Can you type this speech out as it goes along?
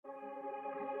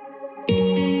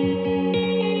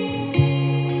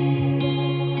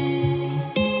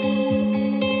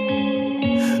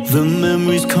The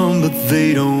memories come but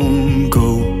they don't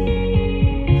go.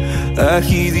 I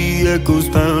hear the echoes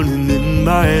pounding in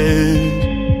my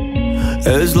head.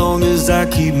 As long as I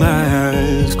keep my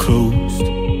eyes closed,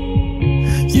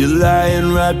 you're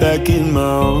lying right back in my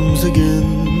arms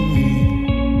again.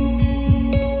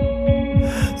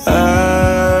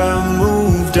 I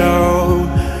moved out,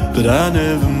 but I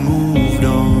never moved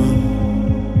on.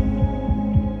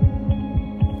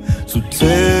 So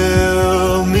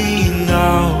tell me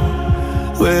now,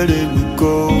 where did we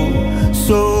go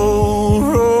so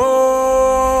wrong?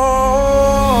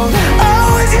 I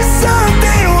was just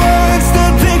something once, the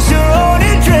picture on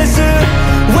a dresser.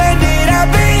 When did I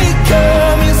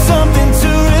become you something to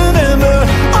remember?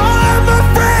 All of my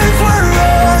friends were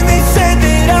wrong, they said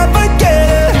that I forget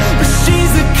her, but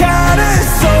she's the kind of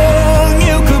song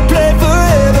you could play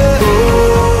forever.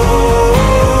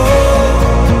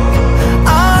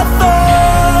 I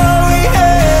thought we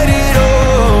had it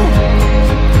all.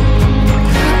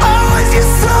 I was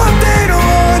just something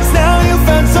once, now you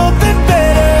found something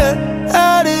better.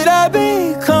 How did I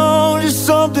become just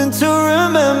something to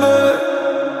remember?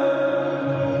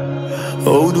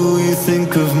 Oh, do you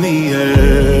think of me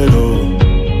at all?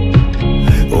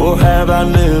 Or have I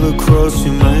never crossed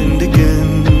your mind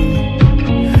again?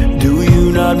 Do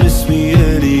you not miss me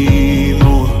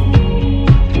anymore?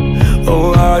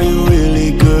 Or are you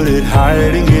really good at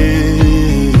hiding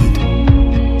it?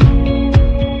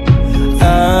 I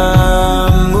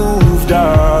moved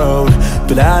out,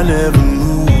 but I never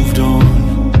moved on.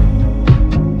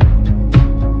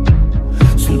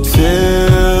 So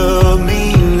tell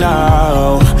me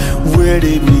now, where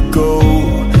did we go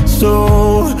so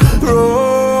wrong?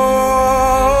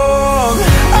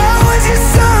 I was just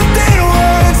something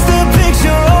once, the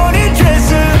picture on a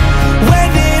dresser. When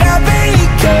did I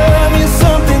become you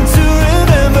something to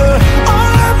remember?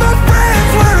 All of my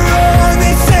friends were wrong,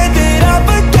 they said that I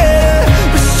forget her,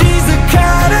 but she's the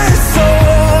kind of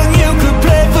song you could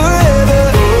play forever.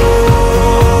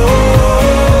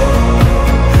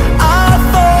 I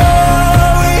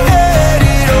thought we had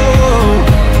it all.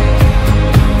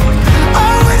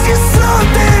 I was just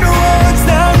something once,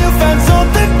 now you found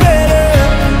something better.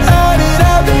 How did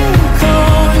I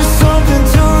become just something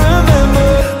to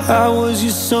remember? I was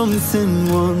just something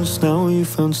once, now you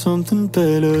found something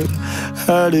better.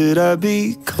 How did I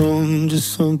become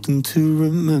just something to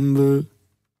remember?